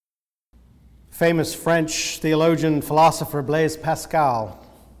famous French theologian, philosopher Blaise Pascal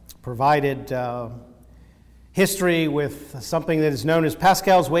provided history with something that is known as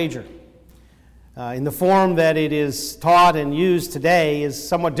Pascal's wager. In the form that it is taught and used today is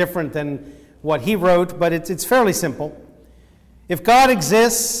somewhat different than what he wrote, but it's fairly simple. If God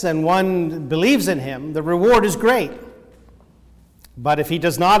exists and one believes in him, the reward is great. But if he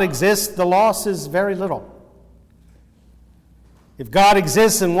does not exist, the loss is very little. If God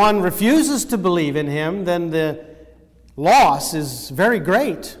exists and one refuses to believe in him, then the loss is very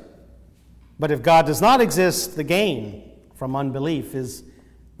great. But if God does not exist, the gain from unbelief is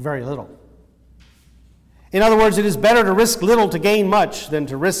very little. In other words, it is better to risk little to gain much than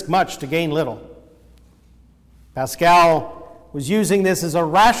to risk much to gain little. Pascal was using this as a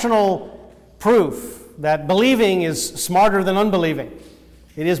rational proof that believing is smarter than unbelieving.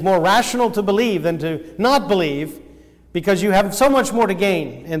 It is more rational to believe than to not believe, because you have so much more to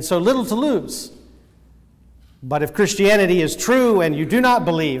gain and so little to lose. But if Christianity is true and you do not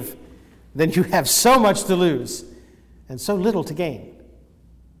believe, then you have so much to lose and so little to gain.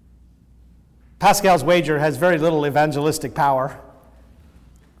 Pascal's wager has very little evangelistic power.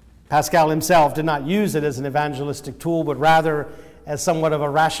 Pascal himself did not use it as an evangelistic tool, but rather as somewhat of a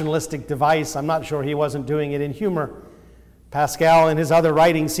rationalistic device. I'm not sure he wasn't doing it in humor. Pascal and his other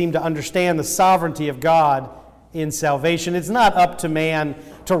writings seem to understand the sovereignty of God in salvation. It's not up to man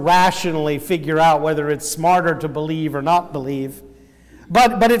to rationally figure out whether it's smarter to believe or not believe.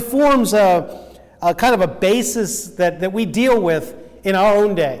 But it forms a kind of a basis that we deal with in our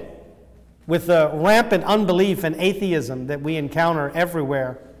own day, with the rampant unbelief and atheism that we encounter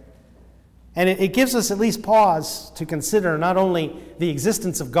everywhere. And it gives us at least pause to consider not only the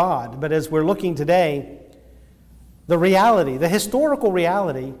existence of God, but as we're looking today, the reality, the historical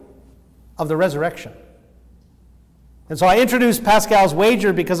reality of the resurrection. And so I introduced Pascal's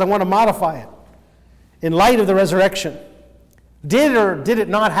wager because I want to modify it in light of the resurrection. Did or did it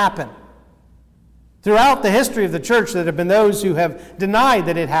not happen? Throughout the history of the church, there have been those who have denied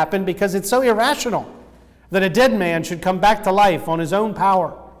that it happened because it's so irrational that a dead man should come back to life on his own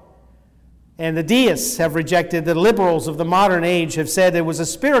power. And the deists have rejected. The liberals of the modern age have said it was a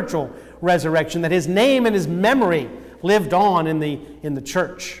spiritual resurrection, that his name and his memory lived on in the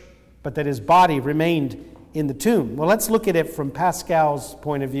church, but that his body remained in the tomb. Well, let's look at it from Pascal's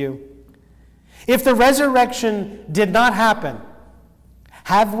point of view. If the resurrection did not happen,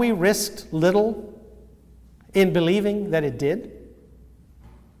 have we risked little in believing that it did?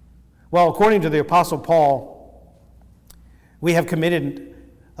 Well, according to the Apostle Paul, we have committed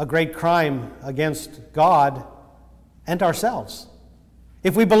a great crime against God and ourselves.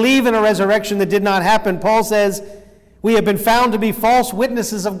 If we believe in a resurrection that did not happen, Paul says, we have been found to be false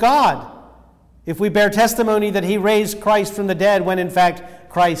witnesses of God if we bear testimony that he raised Christ from the dead when in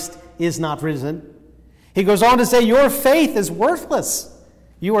fact Christ is not risen. He goes on to say, your faith is worthless.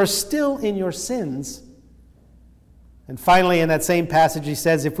 You are still in your sins. And finally, in that same passage, he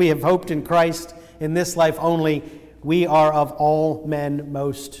says, if we have hoped in Christ in this life only, we are of all men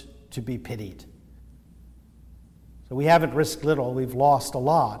most to be pitied. So we haven't risked little, we've lost a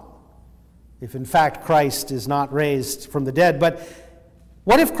lot, if in fact Christ is not raised from the dead. But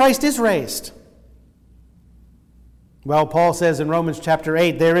what if Christ is raised? Well, Paul says in Romans chapter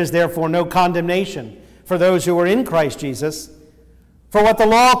 8, there is therefore no condemnation for those who are in Christ Jesus. For what the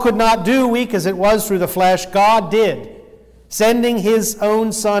law could not do, weak as it was through the flesh, God did, sending his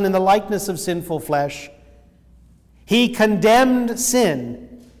own Son in the likeness of sinful flesh. He condemned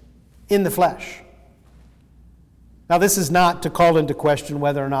sin in the flesh. Now, this is not to call into question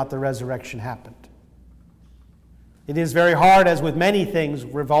whether or not the resurrection happened. It is very hard, as with many things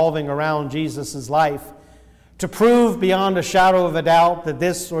revolving around Jesus' life, to prove beyond a shadow of a doubt that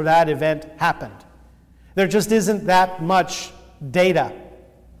this or that event happened. There just isn't that much data.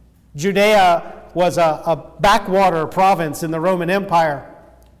 Judea was a backwater province in the Roman Empire,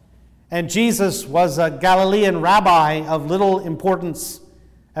 and Jesus was a Galilean rabbi of little importance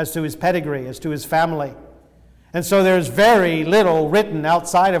as to his pedigree, as to his family. And so there's very little written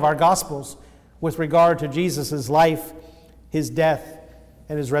outside of our Gospels with regard to Jesus' life, his death,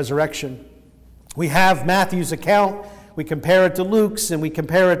 and his resurrection. We have Matthew's account, we compare it to Luke's, and we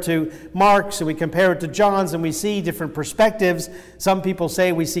compare it to Mark's, and we compare it to John's, and we see different perspectives. Some people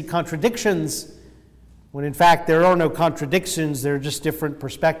say we see contradictions, when in fact there are no contradictions, they're just different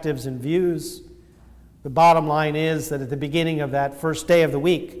perspectives and views. The bottom line is that at the beginning of that first day of the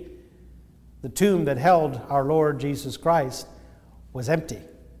week, the tomb that held our Lord Jesus Christ was empty.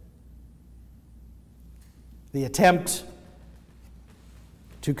 The attempt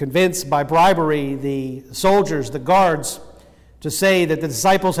to convince by bribery the soldiers, the guards, To say that the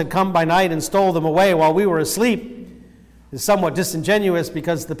disciples had come by night and stole them away while we were asleep is somewhat disingenuous,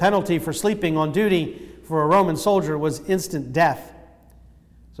 because the penalty for sleeping on duty for a Roman soldier was instant death.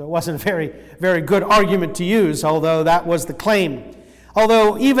 So it wasn't a very, very good argument to use, although that was the claim.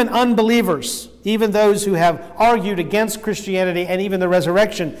 Although even unbelievers, even those who have argued against Christianity and even the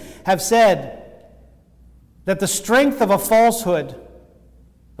resurrection, have said that the strength of a falsehood,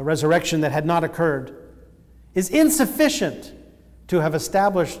 a resurrection that had not occurred, is insufficient to have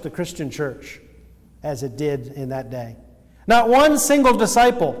established the Christian church as it did in that day. Not one single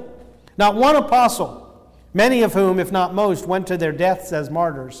disciple, not one apostle, many of whom, if not most, went to their deaths as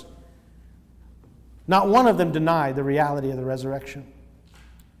martyrs, not one of them denied the reality of the resurrection.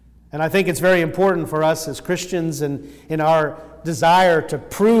 And I think it's very important for us as Christians and in our desire to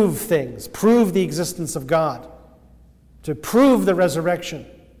prove things, prove the existence of God, to prove the resurrection.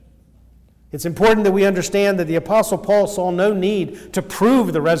 It's important that we understand that the Apostle Paul saw no need to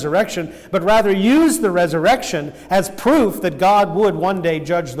prove the resurrection, but rather use the resurrection as proof that God would one day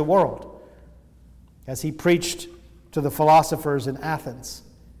judge the world, as he preached to the philosophers in Athens.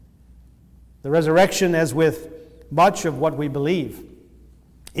 The resurrection, as with much of what we believe,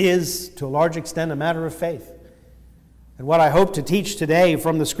 is to a large extent a matter of faith. And what I hope to teach today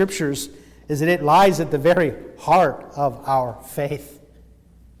from the Scriptures is that it lies at the very heart of our faith.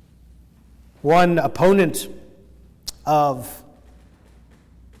 One opponent of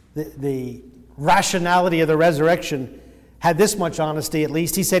the rationality of the resurrection had this much honesty, at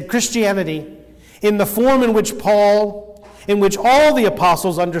least. He said, Christianity, in the form in which all the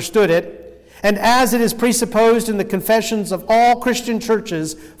apostles understood it, and as it is presupposed in the confessions of all Christian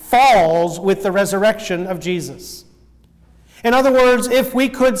churches, falls with the resurrection of Jesus. In other words, if we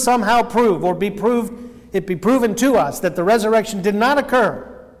could somehow prove, or it be proven to us that the resurrection did not occur,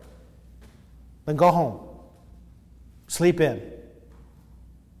 then go home. Sleep in.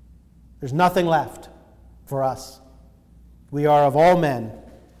 There's nothing left for us. We are of all men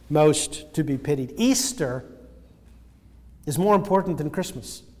most to be pitied. Easter is more important than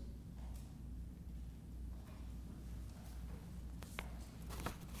Christmas.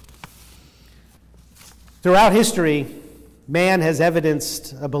 Throughout history, man has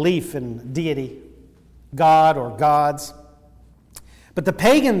evidenced a belief in deity, God or gods. But the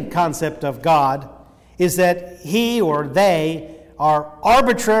pagan concept of God is that he or they are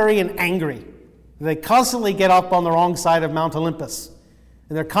arbitrary and angry. They constantly get up on the wrong side of Mount Olympus.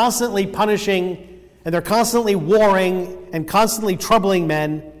 And they're constantly punishing, and they're constantly warring, and constantly troubling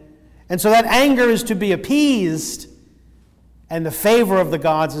men. And so that anger is to be appeased, and the favor of the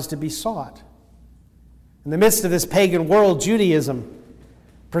gods is to be sought. In the midst of this pagan world, Judaism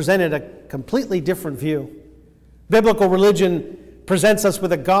presented a completely different view. Biblical religion presents us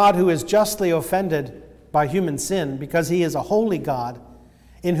with a God who is justly offended by human sin because he is a holy God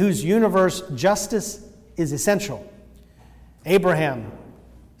in whose universe justice is essential. Abraham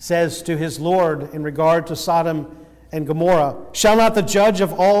says to his Lord in regard to Sodom and Gomorrah, "Shall not the judge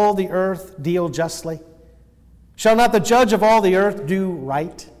of all the earth deal justly? Shall not the judge of all the earth do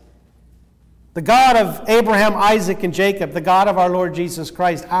right?" The God of Abraham, Isaac, and Jacob, the God of our Lord Jesus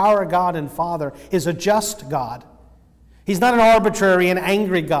Christ, our God and Father, is a just God. He's not an arbitrary and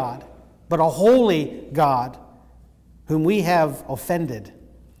angry God, but a holy God whom we have offended.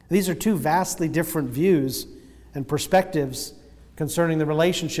 These are two vastly different views and perspectives concerning the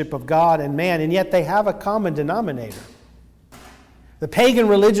relationship of God and man, and yet they have a common denominator. The pagan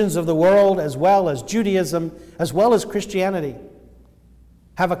religions of the world, as well as Judaism, as well as Christianity,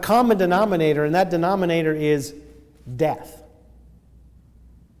 have a common denominator, and that denominator is death.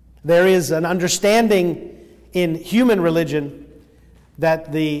 There is an understanding in human religion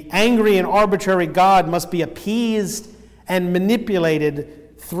that the angry and arbitrary God must be appeased and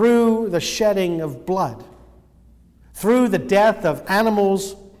manipulated through the shedding of blood, through the death of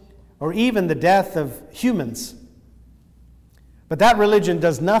animals, or even the death of humans. But that religion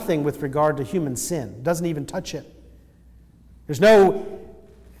does nothing with regard to human sin, doesn't even touch it. There's no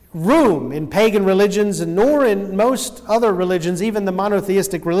room in pagan religions, and nor in most other religions, even the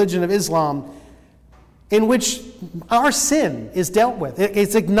monotheistic religion of Islam, in which our sin is dealt with.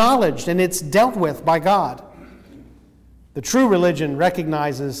 It's acknowledged and it's dealt with by God. The true religion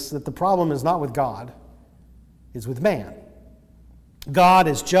recognizes that the problem is not with God, it's with man. God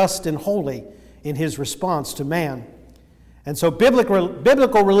is just and holy in his response to man. And so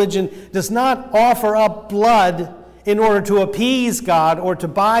biblical religion does not offer up blood in order to appease God or to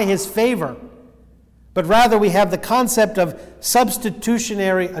buy his favor, but rather we have the concept of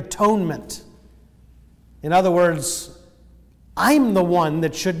substitutionary atonement. In other words, I'm the one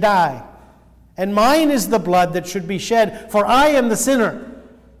that should die, and mine is the blood that should be shed, for I am the sinner.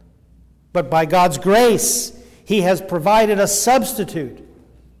 But by God's grace, he has provided a substitute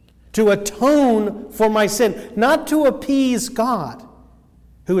to atone for my sin, not to appease God,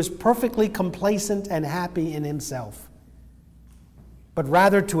 who is perfectly complacent and happy in himself, but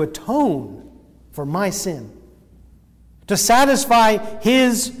rather to atone for my sin, to satisfy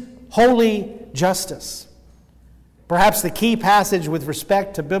his holy justice. Perhaps the key passage with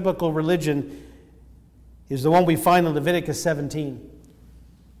respect to biblical religion is the one we find in Leviticus 17.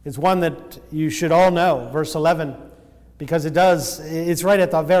 It's one that you should all know, verse 11, because it's right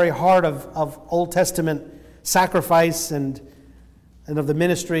at the very heart of Old Testament sacrifice and of the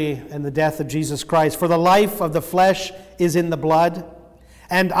ministry and the death of Jesus Christ. For the life of the flesh is in the blood,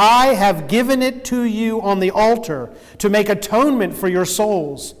 and I have given it to you on the altar to make atonement for your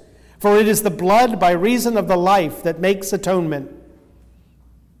souls. For it is the blood by reason of the life that makes atonement.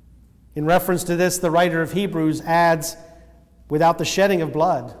 In reference to this, the writer of Hebrews adds, without the shedding of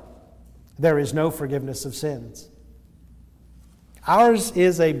blood, there is no forgiveness of sins. Ours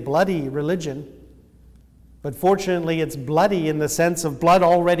is a bloody religion, but fortunately it's bloody in the sense of blood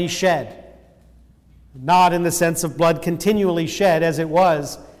already shed, not in the sense of blood continually shed as it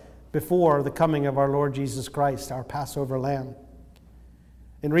was before the coming of our Lord Jesus Christ, our Passover Lamb.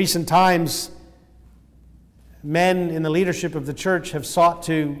 In recent times, men in the leadership of the church have sought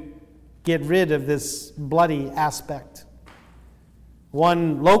to get rid of this bloody aspect.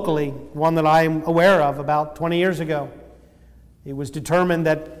 One locally, one that I'm aware of about 20 years ago, it was determined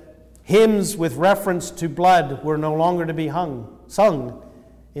that hymns with reference to blood were no longer to be sung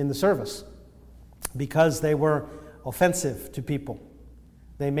in the service because they were offensive to people.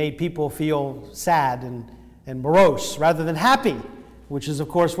 They made people feel sad and morose rather than happy, which is, of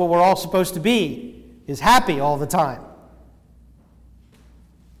course, what we're all supposed to be, is happy all the time.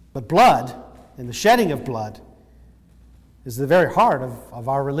 But blood, and the shedding of blood, is the very heart of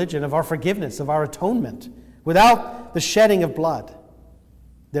our religion, of our forgiveness, of our atonement. Without the shedding of blood,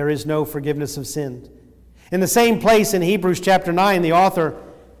 there is no forgiveness of sin. In the same place in Hebrews chapter 9, the author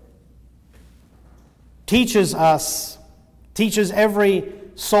teaches every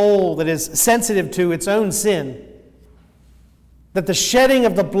soul that is sensitive to its own sin that the shedding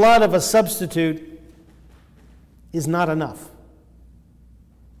of the blood of a substitute is not enough.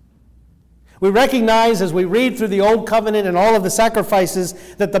 We recognize as we read through the Old Covenant and all of the sacrifices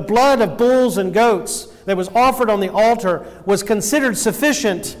that the blood of bulls and goats that was offered on the altar was considered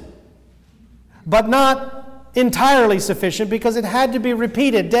sufficient, but not entirely sufficient because it had to be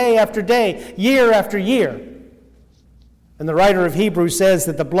repeated day after day, year after year. And the writer of Hebrews says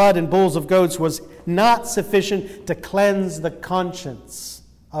that the blood in bulls of goats was not sufficient to cleanse the conscience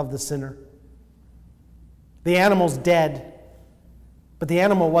of the sinner. The animal's dead, but the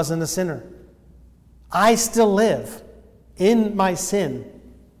animal wasn't a sinner. I still live in my sin.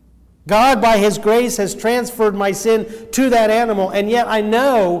 God, by his grace, has transferred my sin to that animal, and yet I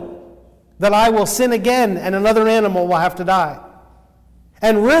know that I will sin again and another animal will have to die.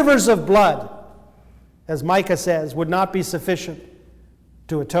 And rivers of blood, as Micah says, would not be sufficient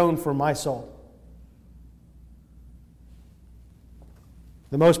to atone for my soul.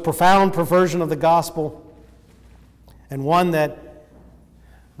 The most profound perversion of the gospel, and one that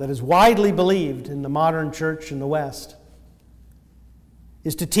is widely believed in the modern church in the West,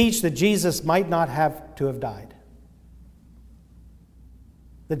 is to teach that Jesus might not have to have died.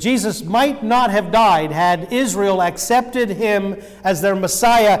 That Jesus might not have died had Israel accepted him as their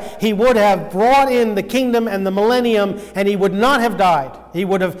Messiah. He would have brought in the kingdom and the millennium, and he would not have died. He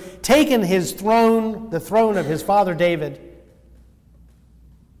would have taken his throne, the throne of his father David.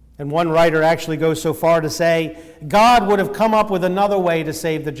 And one writer actually goes so far to say, God would have come up with another way to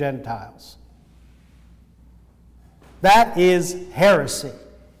save the Gentiles. That is heresy.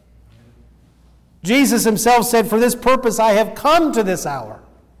 Jesus himself said, "For this purpose I have come to this hour,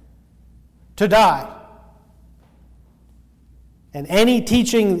 to die." And any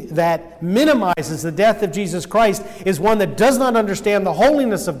teaching that minimizes the death of Jesus Christ is one that does not understand the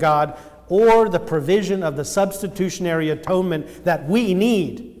holiness of God or the provision of the substitutionary atonement that we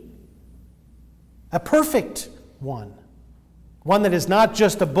need. A perfect one. One that is not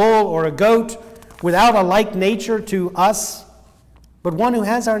just a bull or a goat without a like nature to us, but one who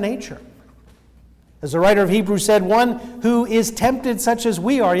has our nature. As the writer of Hebrews said, one who is tempted such as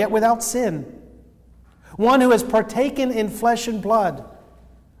we are, yet without sin. One who has partaken in flesh and blood.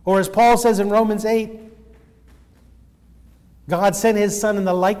 Or as Paul says in Romans 8, God sent his Son in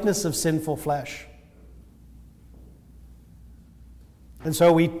the likeness of sinful flesh. And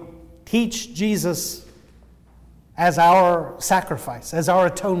so we teach Jesus as our sacrifice, as our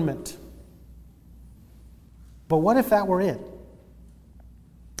atonement. But what if that were it?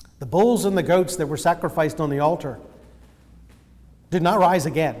 The bulls and the goats that were sacrificed on the altar did not rise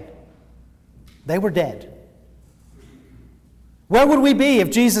again. They were dead. Where would we be if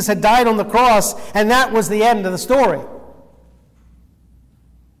Jesus had died on the cross and that was the end of the story?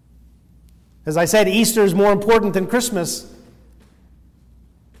 As I said, Easter is more important than Christmas.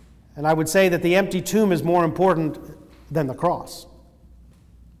 And I would say that the empty tomb is more important than the cross.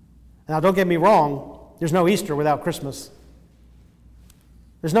 Now, don't get me wrong, there's no Easter without Christmas.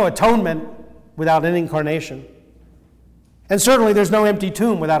 There's no atonement without an incarnation. And certainly there's no empty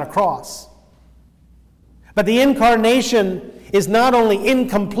tomb without a cross. But the incarnation is not only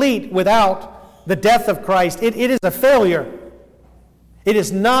incomplete without the death of Christ, it is a failure. It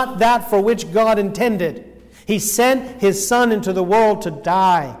is not that for which God intended. He sent His Son into the world to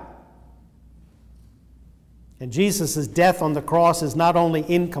die. And Jesus' death on the cross is not only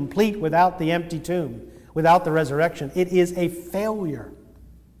incomplete without the empty tomb, without the resurrection, it is a failure.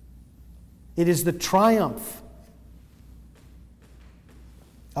 It is the triumph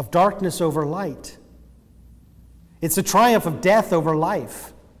of darkness over light. It's a triumph of death over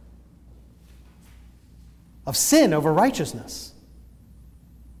life, of sin over righteousness.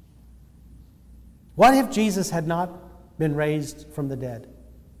 What if Jesus had not been raised from the dead?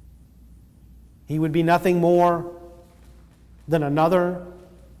 He would be nothing more than another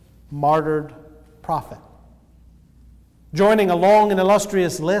martyred prophet, joining a long and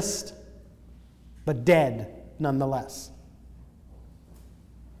illustrious list, but dead nonetheless.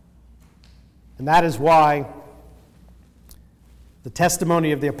 And that is why the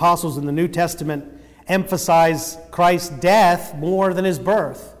testimony of the apostles in the New Testament emphasize Christ's death more than His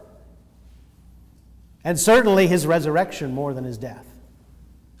birth, and certainly His resurrection more than His death.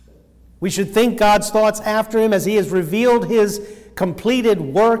 We should think God's thoughts after Him as He has revealed His completed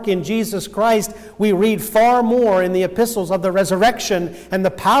work in Jesus Christ. We read far more in the epistles of the resurrection and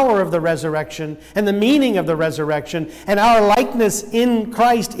the power of the resurrection and the meaning of the resurrection and our likeness in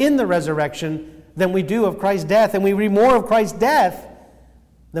Christ in the resurrection than we do of Christ's death. And we read more of Christ's death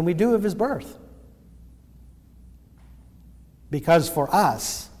than we do of His birth. Because for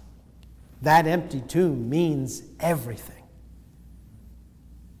us, that empty tomb means everything.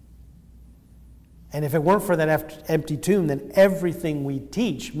 And if it weren't for that empty tomb, then everything we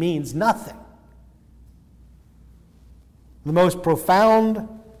teach means nothing. The most profound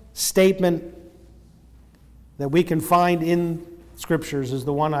statement that we can find in Scriptures is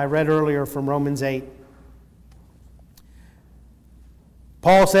the one I read earlier from Romans 8.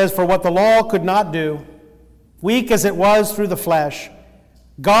 Paul says, "For what the law could not do, weak as it was through the flesh,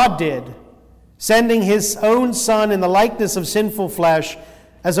 God did, sending His own Son in the likeness of sinful flesh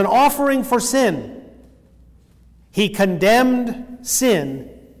as an offering for sin. He condemned sin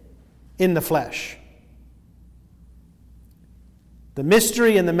in the flesh." The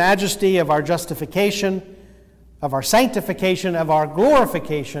mystery and the majesty of our justification, of our sanctification, of our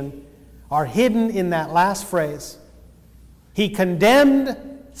glorification are hidden in that last phrase. He condemned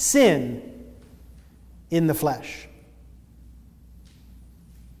sin in the flesh.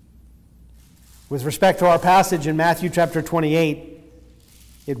 With respect to our passage in Matthew chapter 28,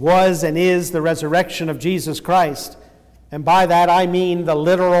 it was and is the resurrection of Jesus Christ. And by that I mean the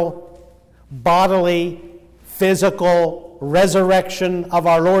literal, bodily, physical resurrection of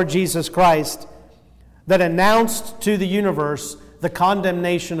our Lord Jesus Christ that announced to the universe the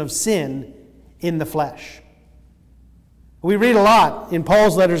condemnation of sin in the flesh. We read a lot, in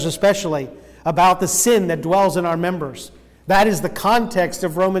Paul's letters especially, about the sin that dwells in our members. That is the context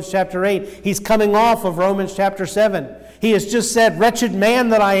of Romans chapter 8. He's coming off of Romans chapter 7. He has just said, "Wretched man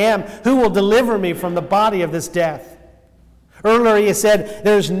that I am, who will deliver me from the body of this death?" Earlier he said,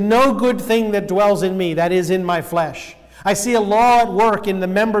 "There's no good thing that dwells in me, that is in my flesh. I see a law at work in the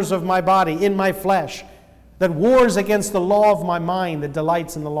members of my body, in my flesh, that wars against the law of my mind that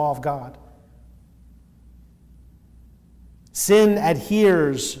delights in the law of God." Sin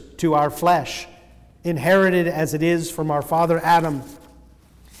adheres to our flesh, inherited as it is from our father Adam,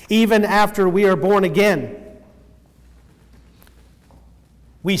 even after we are born again.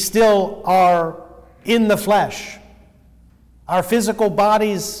 We still are in the flesh. Our physical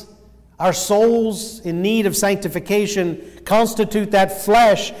bodies, our souls in need of sanctification constitute that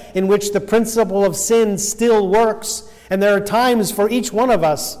flesh in which the principle of sin still works. And there are times for each one of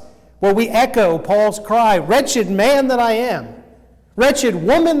us where we echo Paul's cry, "Wretched man that I am, wretched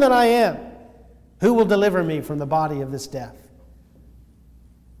woman that I am, who will deliver me from the body of this death?"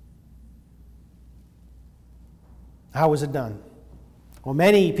 How was it done? Well,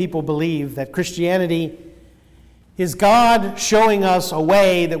 many people believe that Christianity is God showing us a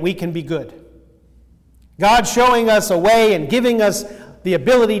way that we can be good. God showing us a way and giving us the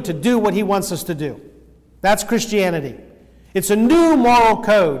ability to do what he wants us to do. That's Christianity. It's a new moral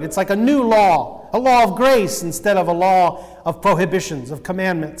code. It's like a new law, a law of grace instead of a law of prohibitions, of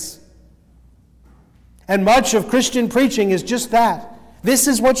commandments. And much of Christian preaching is just that. This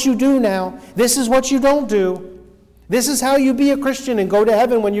is what you do now. This is what you don't do. This is how you be a Christian and go to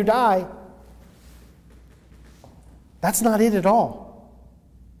heaven when you die. That's not it at all.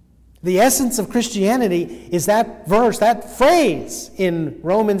 The essence of Christianity is that verse, that phrase in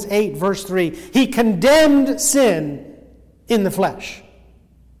Romans 8, verse 3. He condemned sin in the flesh.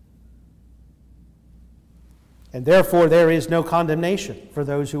 And therefore there is no condemnation for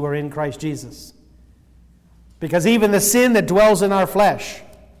those who are in Christ Jesus. Because even the sin that dwells in our flesh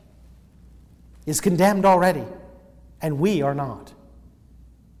is condemned already, and we are not.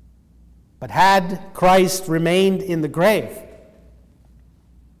 But had Christ remained in the grave,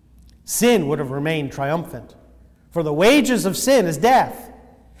 sin would have remained triumphant. For the wages of sin is death.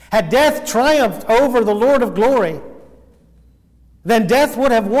 Had death triumphed over the Lord of glory, then death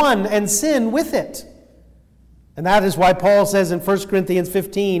would have won and sin with it. And that is why Paul says in 1 Corinthians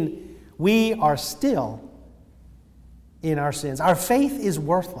 15, we are still in our sins. Our faith is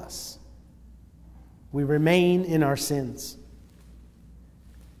worthless. We remain in our sins.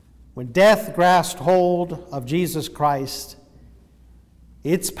 When death grasped hold of Jesus Christ,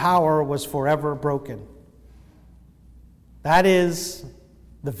 its power was forever broken. That is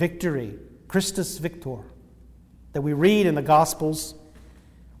the victory, Christus Victor, that we read in the Gospels.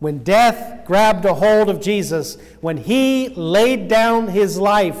 When death grabbed a hold of Jesus, when he laid down his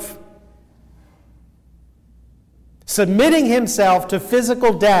life, submitting himself to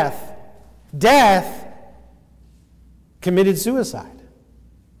physical death, death committed suicide.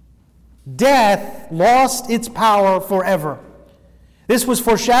 Death lost its power forever. This was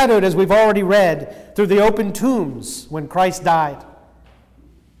foreshadowed, as we've already read, through the open tombs when Christ died.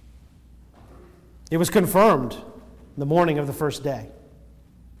 It was confirmed the morning of the first day.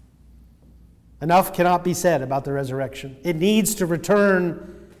 Enough cannot be said about the resurrection. It needs to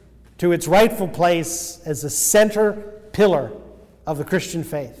return to its rightful place as the center pillar of the Christian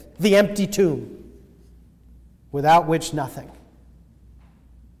faith, the empty tomb, without which nothing.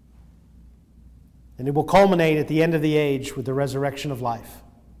 And it will culminate at the end of the age with the resurrection of life.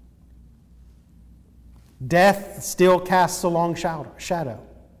 Death still casts a long shadow.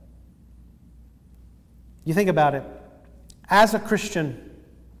 You think about it. As a Christian,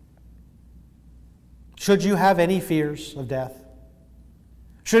 should you have any fears of death?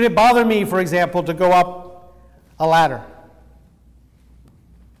 Should it bother me, for example, to go up a ladder?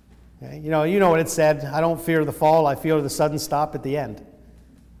 Okay, you know what it said, I don't fear the fall, I fear the sudden stop at the end.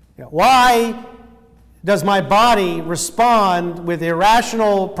 Why does my body respond with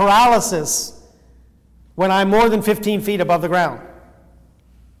irrational paralysis when I'm more than 15 feet above the ground?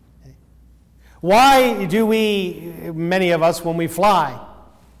 Why do we, many of us, when we fly,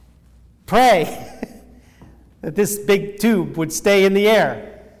 pray that this big tube would stay in the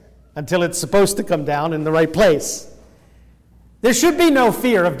air until it's supposed to come down in the right place? There should be no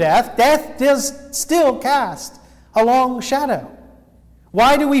fear of death. Death does still cast a long shadow.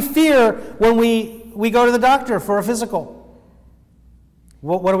 Why do we fear when we go to the doctor for a physical?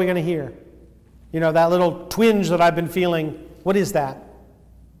 What are we going to hear? That little twinge that I've been feeling, what is that?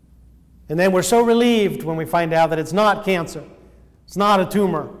 And then we're so relieved when we find out that it's not cancer. It's not a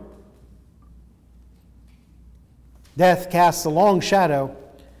tumor. Death casts a long shadow.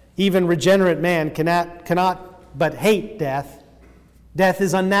 Even regenerate man cannot but hate death. Death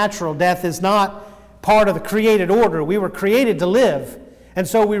is unnatural. Death is not part of the created order. We were created to live. And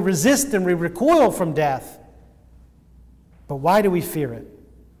so we resist and we recoil from death. But why do we fear it?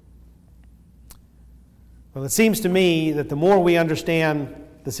 Well, it seems to me that the more we understand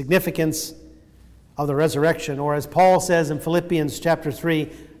the significance of the resurrection, or as Paul says in Philippians chapter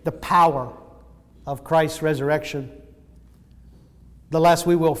 3, the power of Christ's resurrection, the less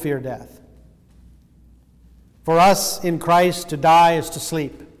we will fear death. For us in Christ, to die is to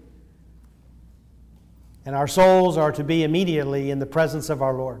sleep, and our souls are to be immediately in the presence of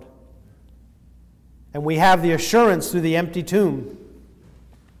our Lord. And we have the assurance through the empty tomb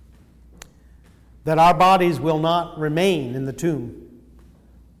that our bodies will not remain in the tomb,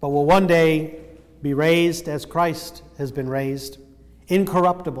 but will one day be raised as Christ has been raised,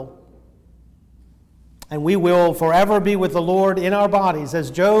 incorruptible. And we will forever be with the Lord in our bodies, as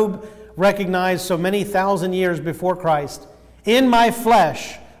Job recognized so many thousand years before Christ. In my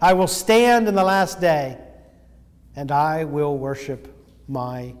flesh I will stand in the last day, and I will worship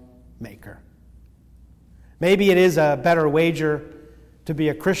my Maker. Maybe it is a better wager to be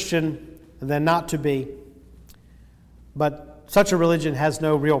a Christian than not to be. But such a religion has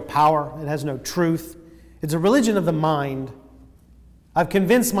no real power. It has no truth. It's a religion of the mind. I've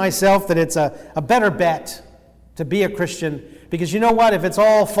convinced myself that it's a better bet to be a Christian, because you know what? If it's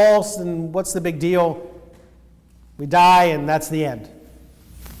all false, then what's the big deal? We die and that's the end.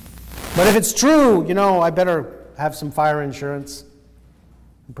 But if it's true, I better have some fire insurance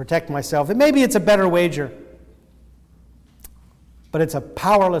and protect myself. And maybe it's a better wager. But it's a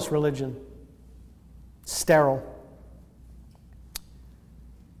powerless religion. Sterile.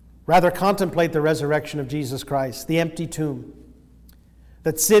 Rather contemplate the resurrection of Jesus Christ, the empty tomb,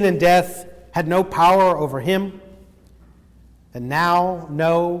 that sin and death had no power over him, and now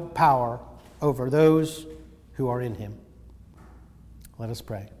no power over those who are in him. Let us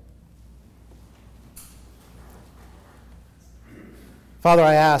pray. Father,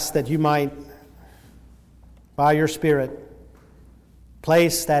 I ask that you might, by your Spirit,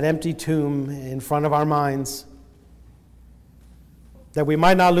 place that empty tomb in front of our minds, that we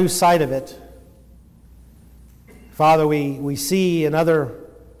might not lose sight of it. Father, we see another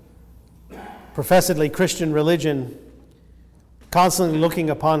professedly Christian religion constantly looking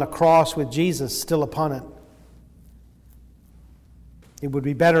upon a cross with Jesus still upon it. It would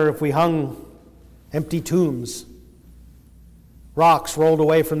be better if we hung empty tombs, rocks rolled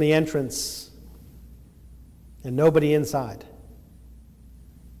away from the entrance, and nobody inside.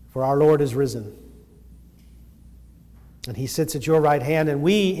 For our Lord is risen. And he sits at your right hand, and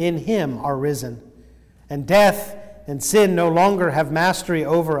we in him are risen. And death and sin no longer have mastery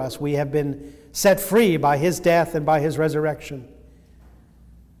over us. We have been set free by his death and by his resurrection.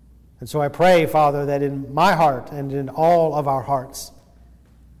 And so I pray, Father, that in my heart and in all of our hearts,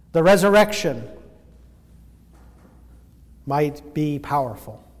 the resurrection might be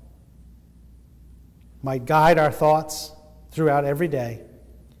powerful, might guide our thoughts throughout every day,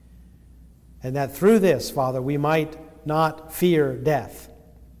 and that through this, Father, we might not fear death.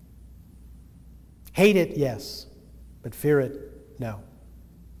 Hate it, yes, but fear it, no.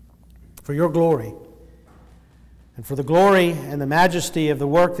 For your glory, and for the glory and the majesty of the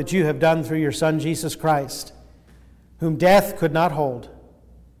work that you have done through your Son, Jesus Christ, whom death could not hold,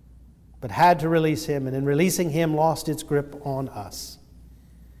 but had to release him, and in releasing him lost its grip on us.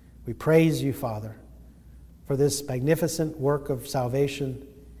 We praise you, Father, for this magnificent work of salvation.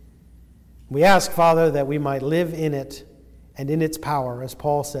 We ask, Father, that we might live in it and in its power, as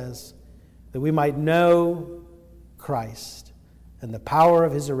Paul says, that we might know Christ and the power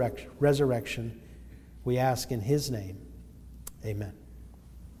of his resurrection. We ask in his name. Amen.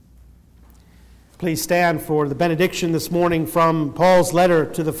 Please stand for the benediction this morning from Paul's letter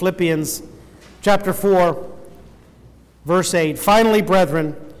to the Philippians, chapter 4, verse 8. Finally,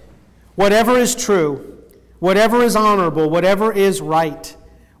 brethren, whatever is true, whatever is honorable, whatever is right,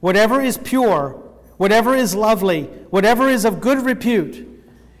 whatever is pure, whatever is lovely, whatever is of good repute,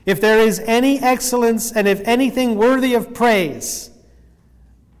 if there is any excellence and if anything worthy of praise.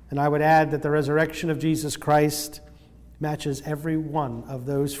 And I would add that the resurrection of Jesus Christ matches every one of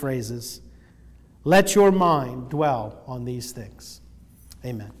those phrases. Let your mind dwell on these things.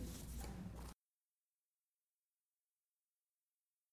 Amen.